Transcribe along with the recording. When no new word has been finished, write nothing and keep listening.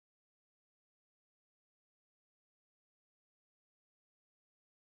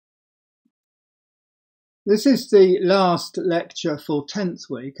This is the last lecture for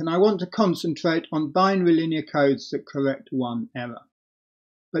 10th week, and I want to concentrate on binary linear codes that correct one error.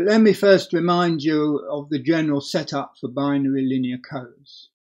 But let me first remind you of the general setup for binary linear codes.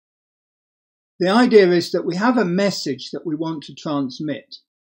 The idea is that we have a message that we want to transmit,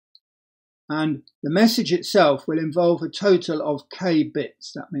 and the message itself will involve a total of k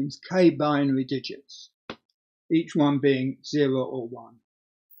bits. That means k binary digits, each one being 0 or 1.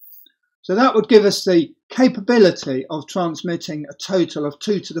 So that would give us the capability of transmitting a total of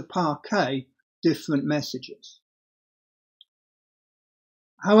 2 to the power k different messages.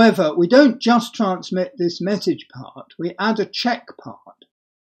 However, we don't just transmit this message part, we add a check part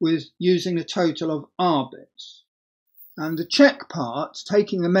with using a total of r bits. And the check part,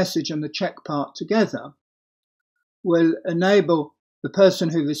 taking the message and the check part together, will enable the person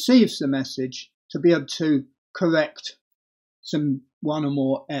who receives the message to be able to correct one or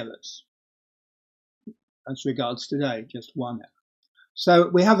more errors. As regards today, just one error. So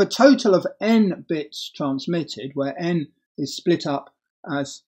we have a total of n bits transmitted, where n is split up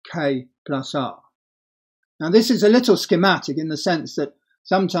as k plus r. Now this is a little schematic in the sense that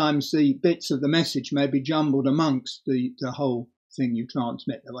sometimes the bits of the message may be jumbled amongst the whole thing you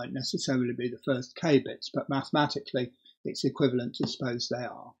transmit. They won't necessarily be the first k bits, but mathematically it's equivalent to suppose they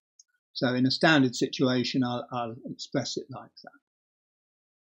are. So in a standard situation, I'll express it like that.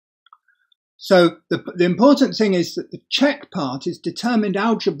 So the important thing is that the check part is determined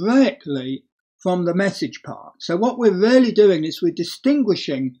algebraically from the message part. So what we're really doing is we're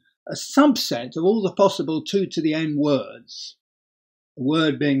distinguishing a subset of all the possible 2 to the n words, a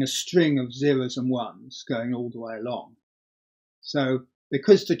word being a string of zeros and ones going all the way along. So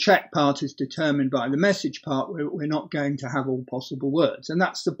because the check part is determined by the message part, we're not going to have all possible words, and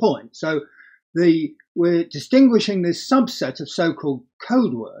that's the point. So we're distinguishing this subset of so-called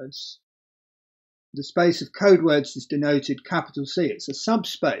code words. The space of code words is denoted capital C. It's a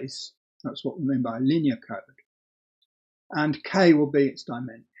subspace. That's what we mean by a linear code. And K will be its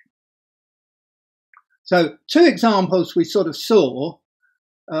dimension. So 2 examples we sort of saw,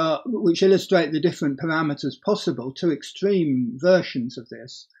 which illustrate the different parameters possible, 2 extreme versions of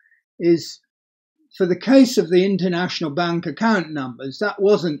this, is for the case of the international bank account numbers, that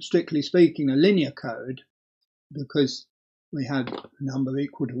wasn't strictly speaking a linear code because we had a number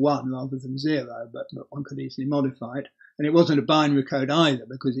equal to 1 rather than 0, but one could easily modify it. And it wasn't a binary code either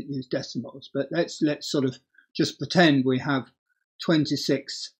because it used decimals. But let's sort of just pretend we have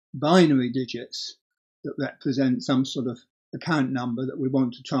 26 binary digits that represent some sort of account number that we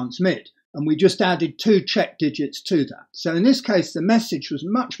want to transmit. And we just added 2 check digits to that. So in this case, the message was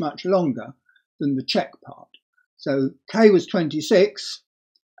much, much longer than the check part. So K was 26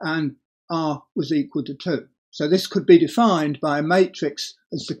 and R was equal to 2. So this could be defined by a matrix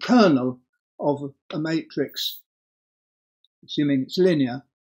as the kernel of a matrix, assuming it's linear,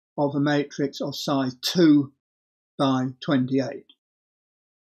 of a matrix of size 2 by 28.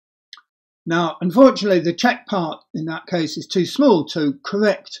 Now, unfortunately, the check part in that case is too small to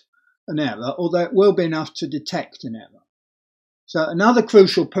correct an error, although it will be enough to detect an error. So another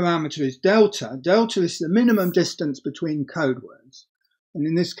crucial parameter is delta. Delta is the minimum distance between code words, and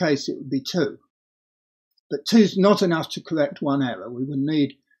in this case it would be 2. But 2 is not enough to correct one error. We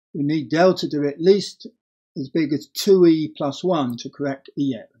need delta to be at least as big as 2e plus 1 to correct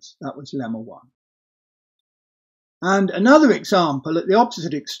e errors. That was lemma 1. And another example at the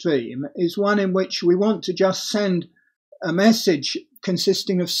opposite extreme is one in which we want to just send a message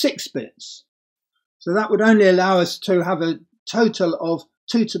consisting of 6 bits. So that would only allow us to have a total of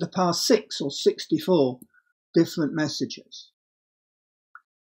 2 to the power 6 or 64 different messages.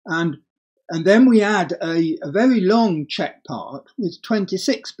 And then we add a very long check part with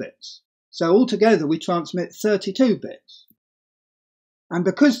 26 bits. So altogether we transmit 32 bits. And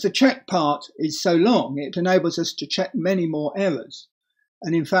because the check part is so long, it enables us to check many more errors.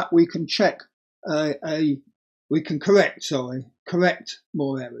 And in fact, we can correct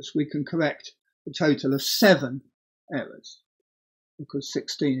more errors. We can correct a total of 7 errors because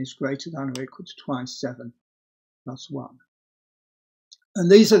 16 is greater than or equal to twice 7 plus 1. And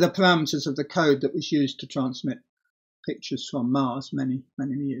these are the parameters of the code that was used to transmit pictures from Mars many,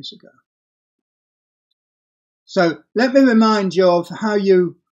 many years ago. So let me remind you of how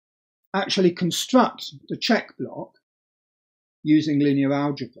you actually construct the check block using linear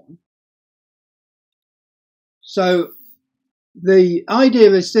algebra. So the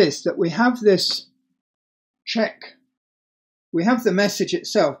idea is this, that we have this check, we have the message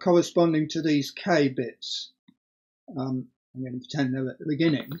itself corresponding to these k bits. I'm going to pretend they're at the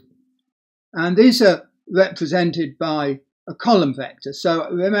beginning. And these are represented by a column vector. So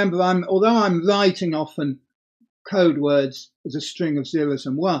remember, although I'm writing often code words as a string of zeros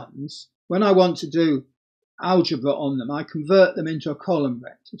and ones, when I want to do algebra on them, I convert them into a column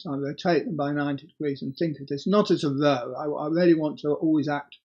vector. So I rotate them by 90 degrees and think of this not as a row. I really want to always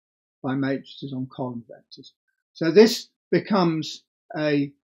act by matrices on column vectors. So this becomes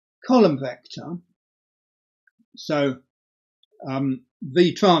a column vector. So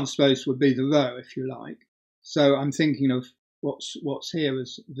V transpose would be the row, if you like. So I'm thinking of what's here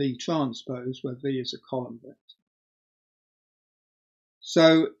as V transpose, where V is a column vector.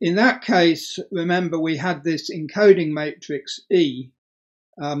 So in that case, remember we had this encoding matrix E,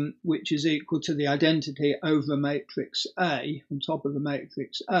 which is equal to the identity over matrix A on top of the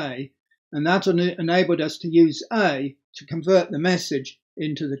matrix A, and that enabled us to use A to convert the message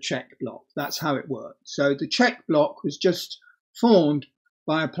into the check block. That's how it worked. So the check block was just formed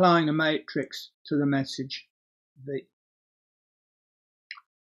by applying a matrix to the message V.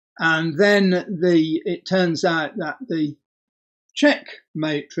 And then it turns out that the check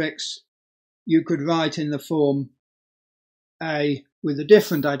matrix you could write in the form A with a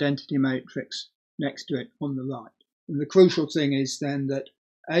different identity matrix next to it on the right. And the crucial thing is then that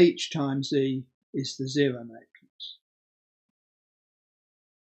H times E is the zero matrix.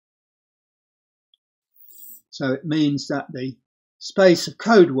 So it means that the space of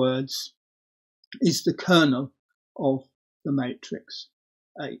code words is the kernel of the matrix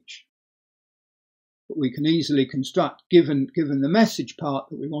H. But we can easily construct, given the message part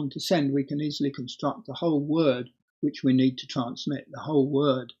that we want to send, we can easily construct the whole word which we need to transmit, the whole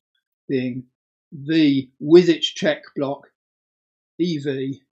word being V with its check block,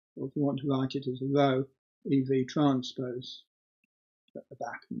 EV, or if you want to write it as a row, EV transpose at the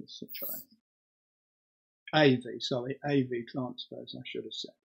back in this situation. AV transpose, I should have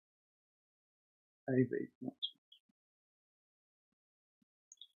said. AV transpose.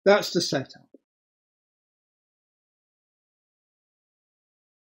 That's the setup.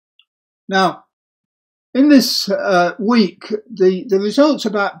 Now, in this week, the results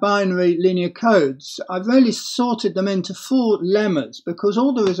about binary linear codes, I've really sorted them into 4 lemmas because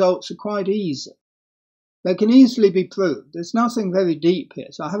all the results are quite easy. They can easily be proved. There's nothing very deep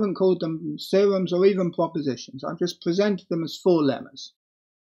here, so I haven't called them theorems or even propositions. I've just presented them as 4 lemmas.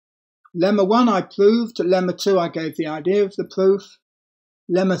 Lemma 1 I proved, lemma 2 I gave the idea of the proof,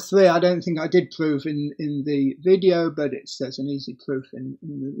 lemma 3 I don't think I did prove in the video, but there's an easy proof in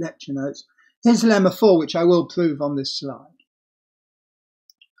the lecture notes. Here's lemma 4, which I will prove on this slide.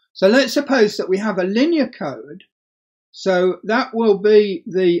 So let's suppose that we have a linear code. So that will be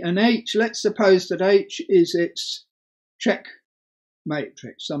an H. Let's suppose that H is its check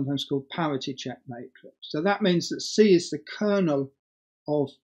matrix, sometimes called parity check matrix. So that means that C is the kernel of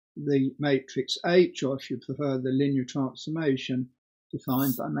the matrix H, or if you prefer the linear transformation,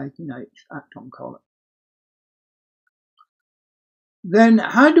 defined by making H act on column. Then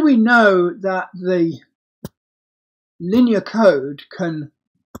how do we know that the linear code can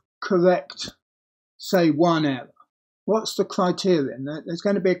correct, say, one error? What's the criterion? There's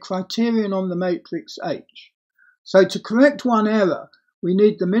going to be a criterion on the matrix H. So to correct one error, we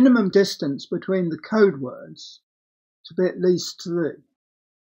need the minimum distance between the code words to be at least 3.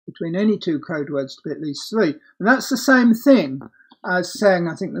 Between any 2 code words to be at least 3. And that's the same thing as saying,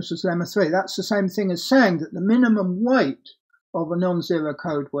 I think this was lemma 3, that's the same thing as saying that the minimum weight of a non-zero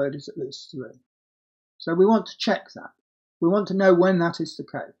code word is at least 3. So we want to check that. We want to know when that is the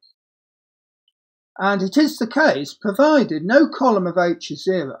case. And it is the case provided no column of H is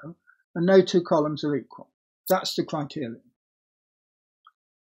 0 and no 2 columns are equal. That's the criterion.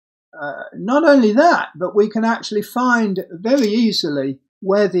 Not only that, but we can actually find very easily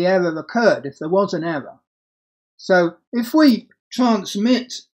where the error occurred, if there was an error. So if we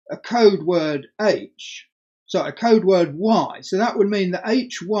transmit a code word H, so a code word Y, so that would mean that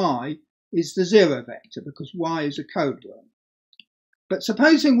HY is the 0 vector because Y is a code word. But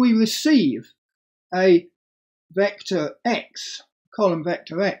supposing we receive a vector X, column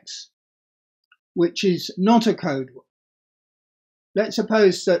vector X, which is not a code word. Let's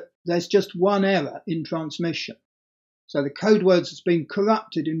suppose that there's just one error in transmission. So the code words has been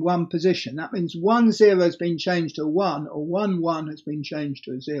corrupted in one position. That means 1 0 has been changed to a 1, or 1 1 has been changed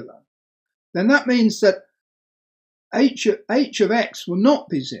to a 0. Then that means that H of X will not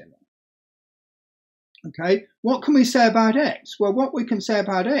be 0. Okay, what can we say about X? Well, what we can say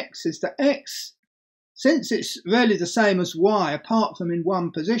about X is that X, since it's really the same as Y apart from in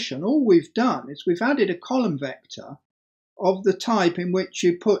one position, all we've done is we've added a column vector of the type in which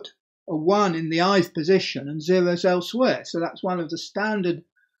you put a 1 in the ith position and zeros elsewhere. So that's one of the standard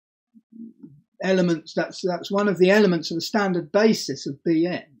elements, that's one of the elements of a standard basis of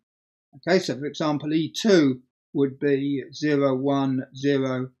Bn. Okay, so for example, E2 would be 0, 1,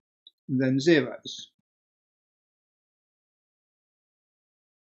 0, and then zeros.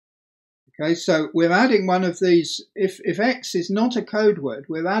 Okay, so we're adding one of these, if X is not a code word,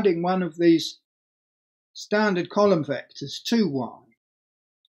 we're adding one of these standard column vectors to Y,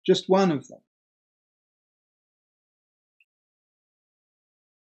 just one of them.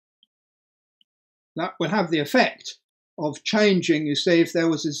 That will have the effect of changing, you see, if there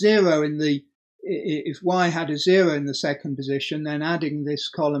was a 0 in the, if Y had a 0 in the second position, then adding this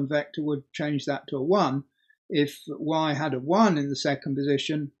column vector would change that to a 1. If Y had a 1 in the second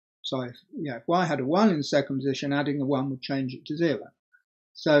position, if Y had a 1 in the second position, adding the 1 would change it to 0.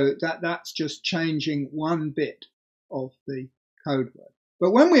 So that's just changing one bit of the code word.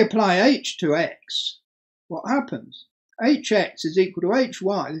 But when we apply H to X, what happens? Hx is equal to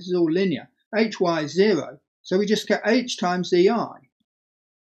Hy, this is all linear. Hy is 0, so we just get H times EI.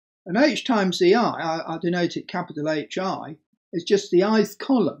 And H times EI, I denote it capital HI, is just the ith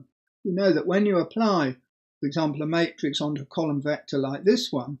column. You know that when you apply, for example, a matrix onto a column vector like this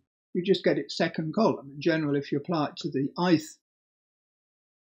one, you just get its second column. In general, if you apply it to the ith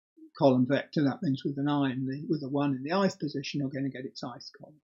column vector, that means with an I with a 1 in the ith position, you're going to get its ith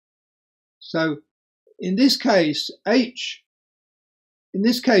column. So in this case,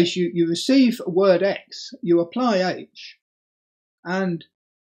 you receive a word X, you apply H, and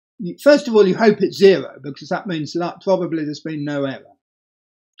first of all, you hope it's 0, because that means that probably there's been no error,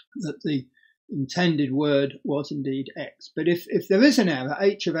 that the intended word was indeed X. But if there is an error,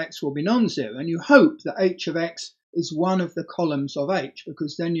 H of X will be non-zero, and you hope that H of X is one of the columns of H,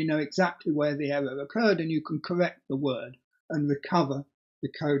 because then you know exactly where the error occurred and you can correct the word and recover the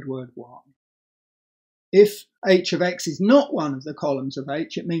code word Y. If H of X is not one of the columns of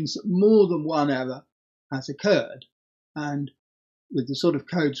H, it means that more than one error has occurred, and with the sort of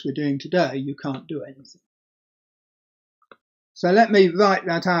codes we're doing today, you can't do anything. So let me write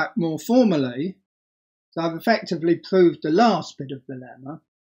that out more formally. So I've effectively proved the last bit of the lemma,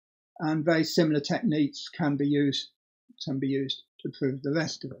 and very similar techniques can be used to prove the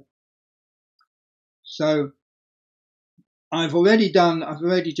rest of it. So I've already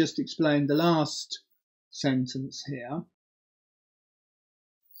just explained the last sentence here.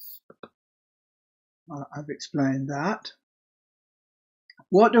 I've explained that.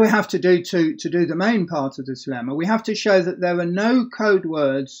 What do we have to do to do the main part of this lemma? We have to show that there are no code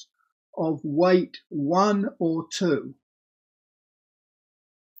words of weight 1 or 2.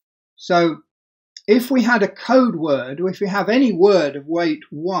 So if we had a code word, or if we have any word of weight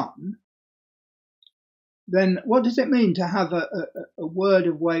 1, then what does it mean to have a word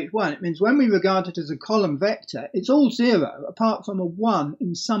of weight 1? It means when we regard it as a column vector, it's all 0 apart from a 1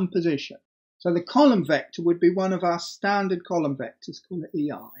 in some position. So the column vector would be one of our standard column vectors, call it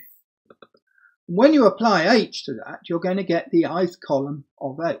EI. When you apply H to that, you're going to get the ith column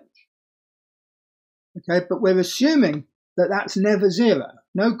of H. Okay, but we're assuming that that's never 0.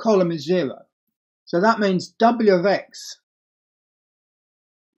 No column is 0. So that means W of X.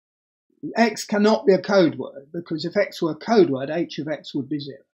 X cannot be a code word, because if X were a code word, H of X would be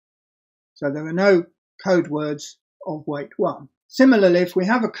 0. So there are no code words of weight 1. Similarly, if we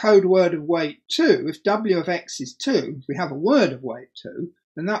have a code word of weight 2, if W of X is 2, if we have a word of weight 2,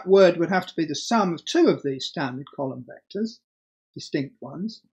 then that word would have to be the sum of 2 of these standard column vectors, distinct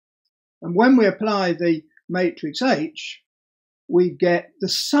ones. And when we apply the matrix H, we get the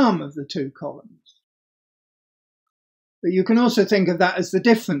sum of the 2 columns. But you can also think of that as the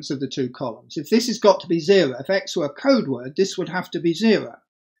difference of the 2 columns. If this has got to be 0, if X were a code word, this would have to be 0.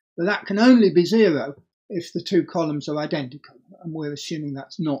 But that can only be 0 if the 2 columns are identical, and we're assuming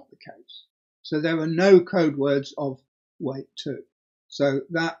that's not the case. So there are no code words of weight 2. So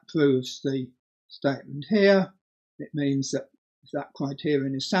that proves the statement here. It means that if that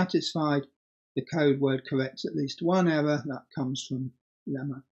criterion is satisfied, the code word corrects at least one error. That comes from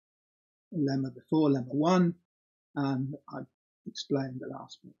lemma before, lemma 1, and I've explained the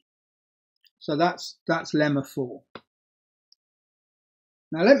last bit. So that's lemma 4.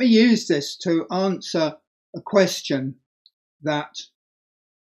 Now let me use this to answer a question that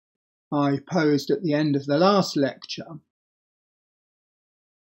I posed at the end of the last lecture.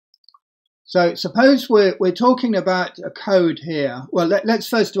 So suppose we're talking about a code here. Well, let's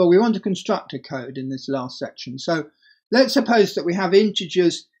first of all, we want to construct a code in this last section. So let's suppose that we have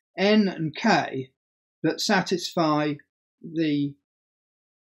integers n and k that satisfy we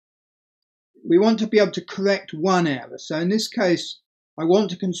want to be able to correct one error. So in this case, I want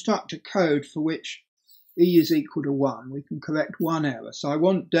to construct a code for which e is equal to 1, we can correct one error. So I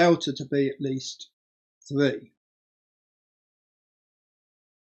want delta to be at least 3.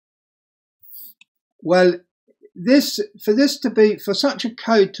 Well, for such a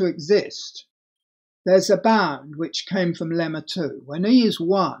code to exist, there's a bound which came from lemma 2. When e is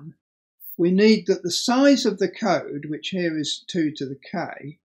 1, we need that the size of the code, which here is 2 to the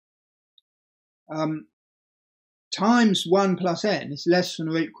k, times 1 plus n is less than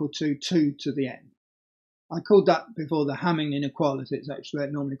or equal to 2 to the n. I called that before the Hamming inequality. It's actually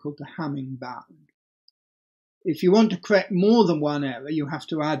normally called the Hamming bound. If you want to correct more than one error, you have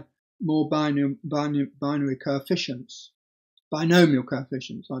to add more binomial coefficients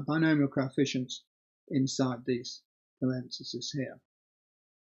inside these parentheses here.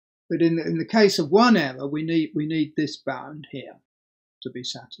 But in the case of one error, we need this bound here to be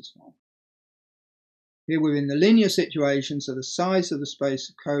satisfied. Here we're in the linear situation, so the size of the space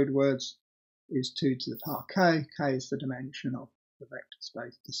of code words is 2 to the power k. K is the dimension of the vector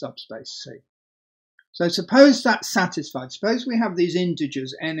space, the subspace C. So suppose that's satisfied. Suppose we have these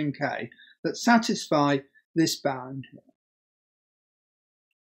integers n and k that satisfy this bound here.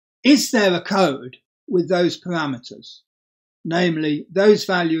 Is there a code with those parameters, namely those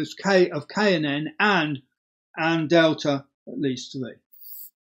values k of k and n and delta at least 3?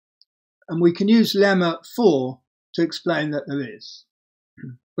 And we can use lemma 4 to explain that there is.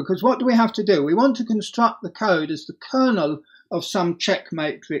 Because what do we have to do? We want to construct the code as the kernel of some check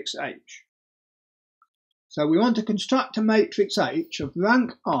matrix H. So we want to construct a matrix H of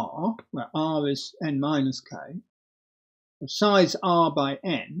rank R, where R is n minus k, of size R by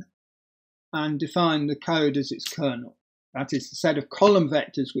n, and define the code as its kernel. That is the set of column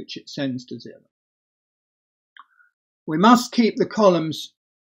vectors which it sends to 0. We must keep the columns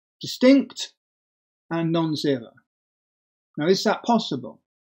distinct and non-zero. Now, is that possible?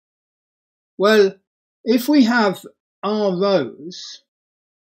 Well, if we have R rows,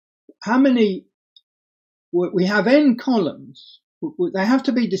 we have n columns, they have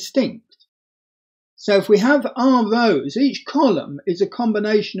to be distinct. So if we have R rows, each column is a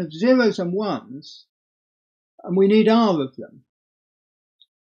combination of zeros and ones, and we need R of them.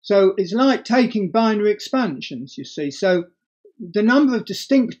 So it's like taking binary expansions, you see. So the number of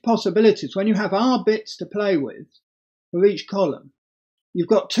distinct possibilities, when you have R bits to play with for each column, you've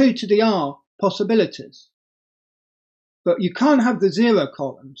got 2 to the R possibilities. But you can't have the 0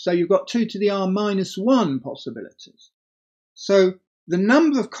 column, so you've got 2 to the R minus 1 possibilities. So the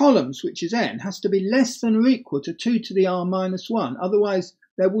number of columns, which is n, has to be less than or equal to 2 to the R minus 1. Otherwise,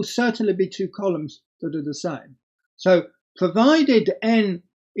 there will certainly be 2 columns that are the same. So provided n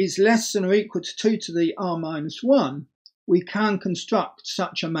is less than or equal to 2 to the R minus 1, we can construct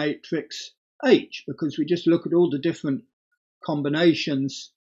such a matrix H, because we just look at all the different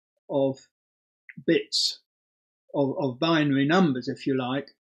combinations of bits of binary numbers, if you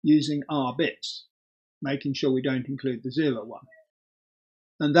like, using R bits, making sure we don't include the 0 one.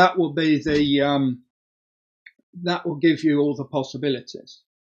 And that will be that will give you all the possibilities.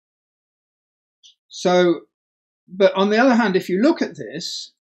 So, but on the other hand, if you look at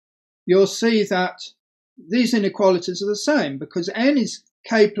this, you'll see that these inequalities are the same, because n is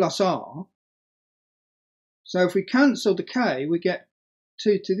k plus r. So if we cancel the k, we get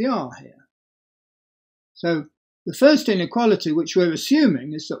 2 to the r here. So the first inequality, which we're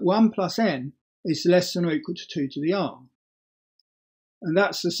assuming, is that 1 plus n is less than or equal to 2 to the r. And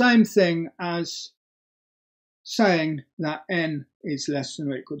that's the same thing as saying that n is less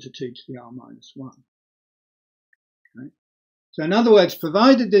than or equal to 2 to the r minus 1. Okay. So in other words,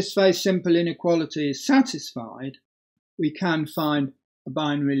 provided this very simple inequality is satisfied, we can find a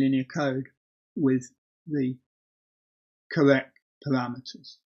binary linear code with the correct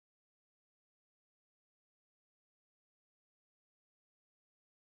parameters.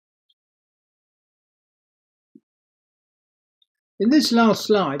 In this last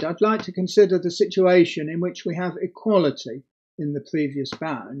slide, I'd like to consider the situation in which we have equality in the previous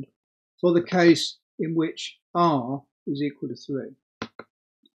bound for the case in which R is equal to 3.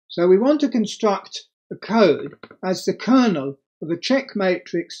 So we want to construct a code as the kernel of a check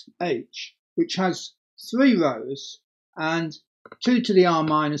matrix H, which has 3 rows and 2 to the R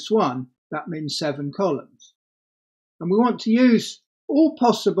minus 1, that means 7 columns. And we want to use all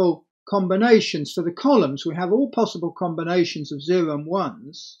possible combinations for the columns. We have all possible combinations of zeros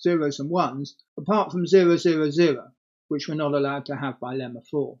and ones, apart from 0, 0, 0, which we're not allowed to have by lemma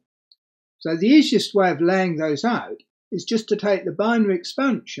 4. So the easiest way of laying those out is just to take the binary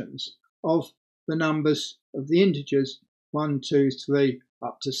expansions of the numbers of the integers 1, 2, 3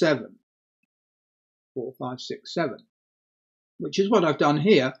 up to 7, 4, 5, 6, 7, which is what I've done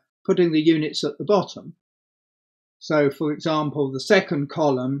here, putting the units at the bottom. So, for example, the second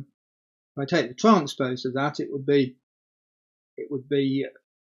column, if I take the transpose of that, it would be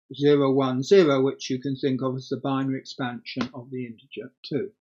 0, 1, 0, which you can think of as the binary expansion of the integer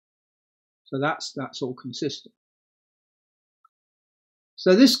 2. So that's all consistent.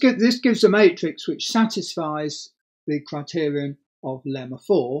 So this gives a matrix which satisfies the criterion of lemma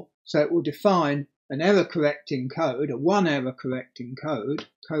 4. So it will define an error correcting code, a one error correcting code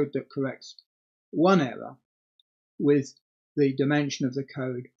that corrects one error, with the dimension of the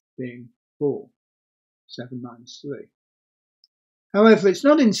code being 4, 7 minus 3. However, it's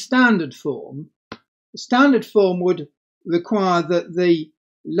not in standard form. The standard form would require that the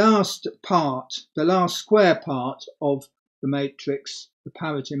last part, the last square part of the matrix, the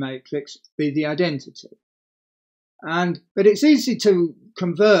parity matrix, be the identity. But it's easy to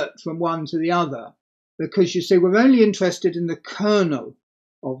convert from one to the other, because you see we're only interested in the kernel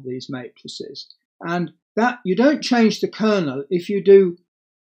of these matrices, and that you don't change the kernel if you do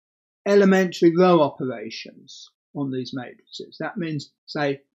elementary row operations on these matrices. That means,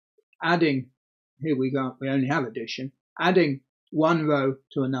 say, adding, here we only have addition, adding one row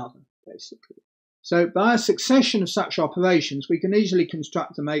to another, basically. So by a succession of such operations, we can easily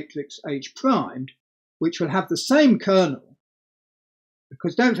construct a matrix H primed, which will have the same kernel,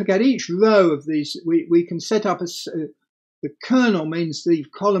 because don't forget, each row of these, we can set up the kernel means the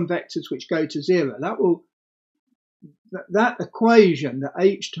column vectors which go to 0. That equation, that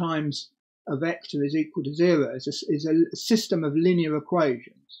H times a vector is equal to 0, is a system of linear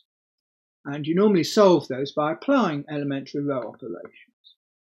equations. And you normally solve those by applying elementary row operations.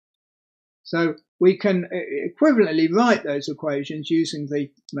 So we can equivalently write those equations using the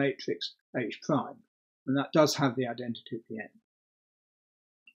matrix H prime, and that does have the identity at the end.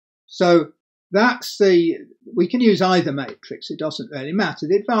 So we can use either matrix, it doesn't really matter.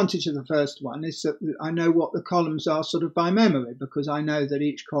 The advantage of the first one is that I know what the columns are sort of by memory, because I know that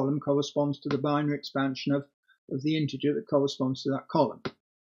each column corresponds to the binary expansion of the integer that corresponds to that column.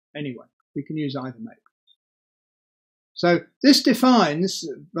 Anyway, we can use either matrix. So this defines,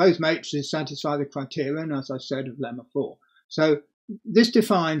 both matrices satisfy the criterion, as I said, of lemma 4. So this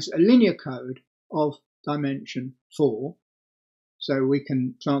defines a linear code of dimension 4. So we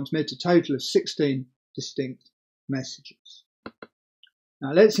can transmit a total of 16 distinct messages.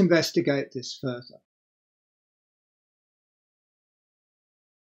 Now let's investigate this further.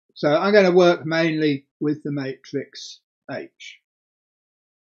 So I'm going to work mainly with the matrix H.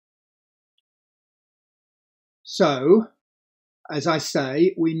 So, as I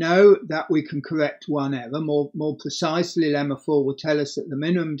say, we know that we can correct one error. More precisely, lemma 4 will tell us that the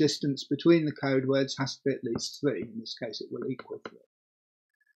minimum distance between the code words has to be at least 3. In this case, it will equal 3.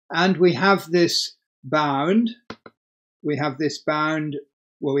 And we have this bound. We have this bound,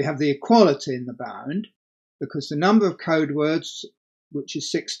 well, we have the equality in the bound, because the number of code words, which is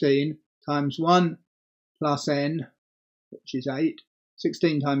 16, times 1 plus n, which is 8.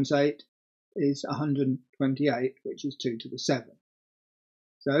 16 times 8 is 128, which is 2 to the 7.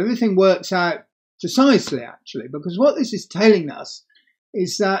 So everything works out precisely, actually, because what this is telling us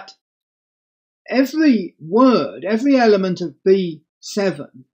is that every word, every element of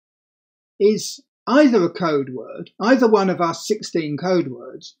B7 is either a code word, either one of our 16 code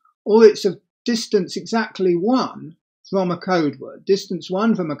words, or it's of distance exactly 1 from a code word. Distance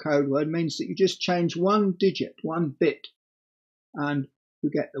 1 from a code word means that you just change one digit, one bit, and you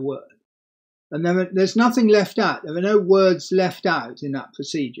get the word. And there's nothing left out. There are no words left out in that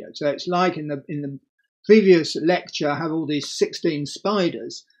procedure. So it's like in the previous lecture, I have all these 16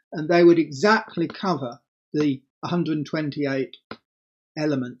 spiders, and they would exactly cover the 128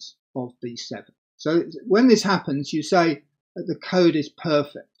 elements of B7. So when this happens, you say that the code is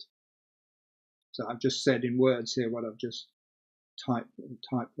perfect. So I've just said in words here what I've just typed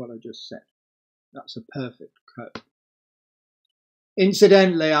what I just said. That's a perfect code.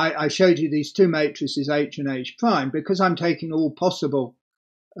 Incidentally, I showed you these two matrices H and H prime because I'm taking all possible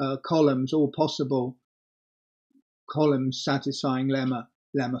columns, all possible columns satisfying lemma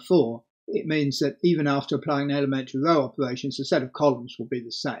 4. It means that even after applying elementary row operations, the set of columns will be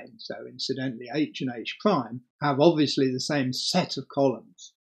the same. So incidentally, H and H prime have obviously the same set of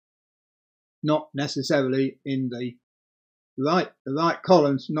columns, not necessarily in the right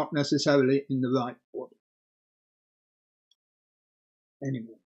columns, not necessarily in the right order.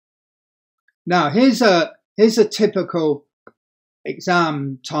 Anyway, now here's a typical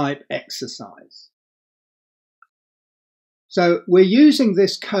exam type exercise. So we're using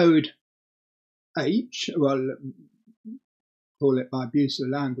this code H, well, call it by abuse of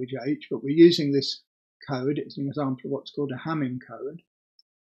language H, but we're using this code. It's an example of what's called a Hamming code.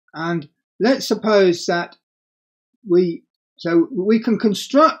 And let's suppose that we can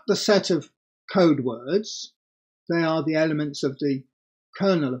construct the set of code words. They are the elements of the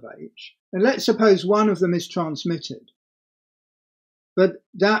kernel of H. And let's suppose one of them is transmitted. But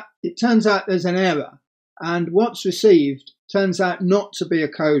that it turns out there's an error, and what's received turns out not to be a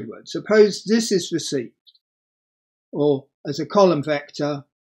code word. Suppose this is received, or as a column vector,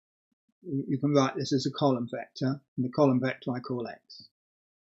 you can write this as a column vector, and the column vector I call X.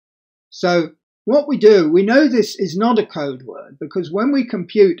 So what we do, we know this is not a code word, because when we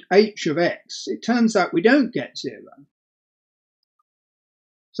compute H of X, it turns out we don't get 0.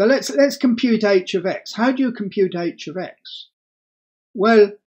 So let's compute H of X. How do you compute H of X?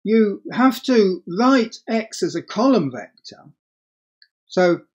 Well, you have to write X as a column vector.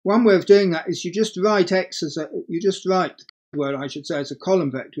 So one way of doing that is you just write X as you just write the word, I should say, as a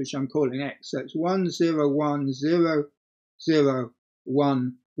column vector, which I'm calling X. So it's 1, 0, 1, 0, 0,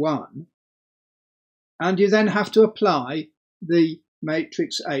 1, 1. And you then have to apply the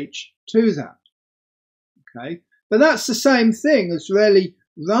matrix H to that. Okay, but that's the same thing as really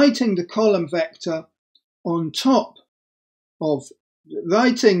writing the column vector on top of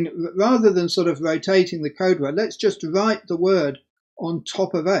writing, rather than sort of rotating the code word, let's just write the word on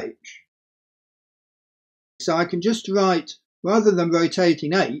top of H. So I can just write, rather than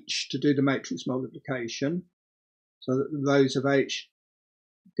rotating H to do the matrix multiplication, so that the rows of H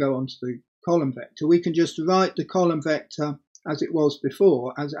go onto the column vector, we can just write the column vector as it was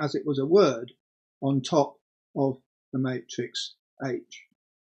before, as it was a word, on top of the matrix H.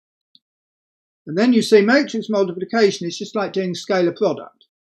 And then you see matrix multiplication is just like doing scalar product.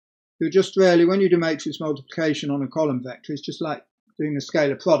 You're just really, when you do matrix multiplication on a column vector, it's just like doing a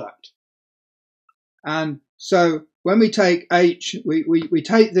scalar product. And so when we take H, we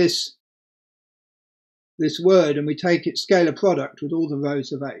take this word and we take its scalar product with all the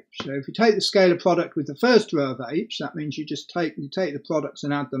rows of H. So if you take the scalar product with the first row of H, that means you just take the products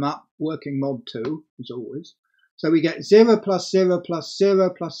and add them up, working mod 2, as always. So we get 0 plus 0 plus 0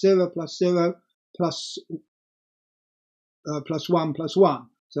 plus 0 plus 0 plus 1 plus 1.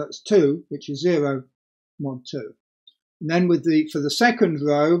 So that's 2, which is 0 mod 2. And then for the second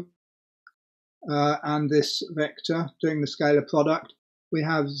row and this vector, doing the scalar product, we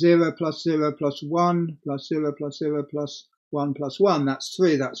have 0 plus 0 plus 1 plus 0 plus 0 plus 1 plus 1. That's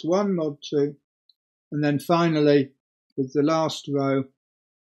 3. That's 1 mod 2. And then finally, with the last row,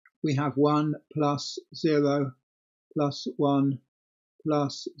 we have 1 plus 0 plus 1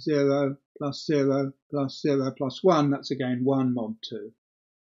 plus 0 plus 0 plus 0 plus 1. That's again 1 mod 2.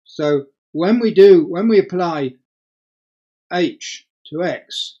 So when we apply H to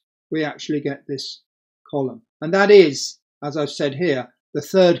X, we actually get this column. And that is, as I've said here, the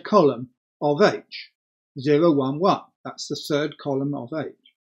third column of H. 0, 1, 1. That's the third column of H.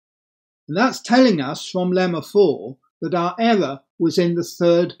 And that's telling us from lemma 4 that our error was in the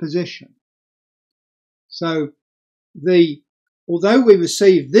third position. So although we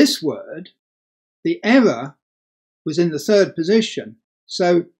received this word, the error was in the third position.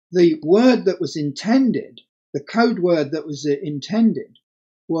 So the word that was intended, the code word that was intended,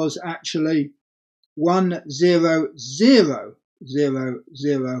 was actually 1, 0, 0, 0,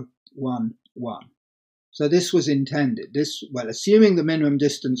 0, 1, 1. So this was intended. Well, assuming the minimum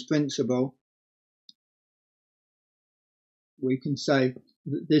distance principle, we can say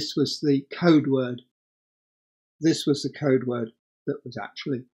that this was the code word. This was the code word that was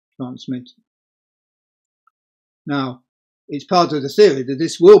actually transmitted. Now, it's part of the theory that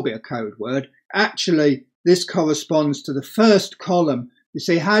this will be a code word. Actually, this corresponds to the first column. You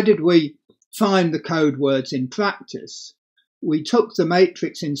see, how did we find the code words in practice? We took the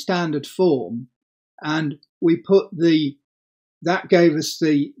matrix in standard form and we put that gave us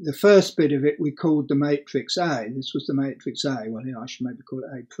the first bit of it we called the matrix A. This was the matrix A. Well, here I should maybe call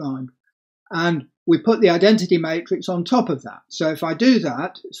it A prime. And we put the identity matrix on top of that. So if I do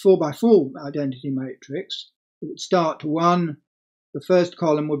that, it's 4x4 identity matrix. It would start 1. The first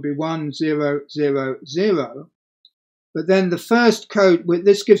column would be 1, 0, 0, 0. But then the first code,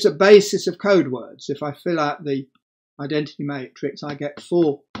 this gives a basis of code words. If I fill out the identity matrix, I get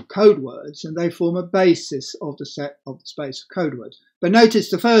 4 code words, and they form a basis of the set of the space of code words. But notice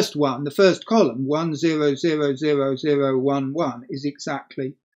the first one, the first column, 1, 0, 0, 0, 0, 1, 1, is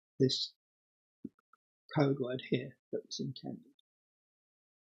exactly this code word here that was intended.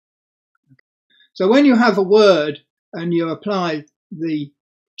 So when you have a word and you apply the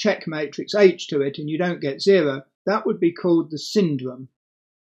check matrix H to it and you don't get 0, that would be called the syndrome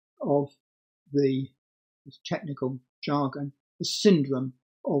of the technical jargon, the syndrome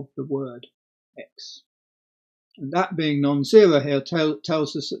of the word X. And that being non-zero here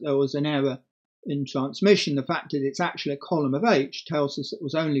tells us that there was an error in transmission, the fact that it's actually a column of H tells us that there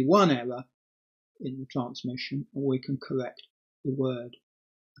was only one error in the transmission, and we can correct the word,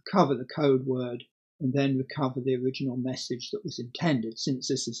 recover the code word, and then recover the original message that was intended. Since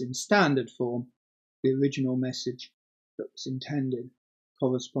this is in standard form, the original message that was intended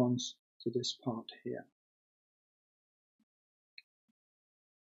corresponds to this part here.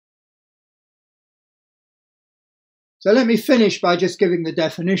 So let me finish by just giving the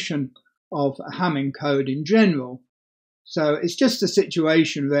definition of a Hamming code in general. So it's just a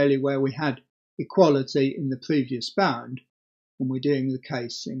situation really where we had equality in the previous bound, and we're doing the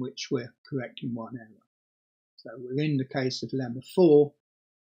case in which we're correcting one error. So we're in the case of lemma 4,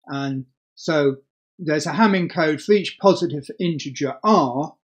 and so there's a Hamming code for each positive integer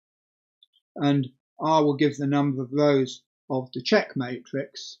r, and r will give the number of rows of the check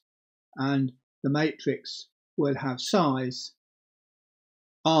matrix, and the matrix will have size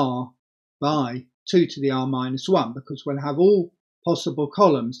r by 2 to the r minus 1, because we'll have all possible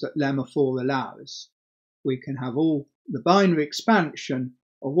columns that lemma 4 allows. We can have all the binary expansion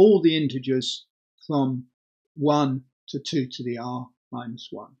of all the integers from 1 to 2 to the r minus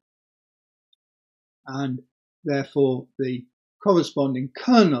 1. And therefore the corresponding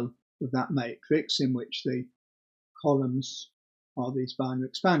kernel of that matrix, in which the columns are these binary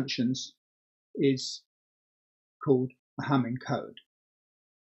expansions, is called a Hamming code.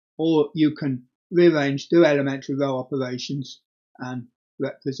 Or you can rearrange, do elementary row operations and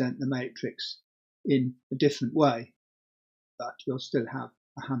represent the matrix in a different way, but you'll still have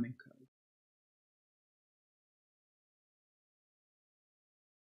a Hamming code.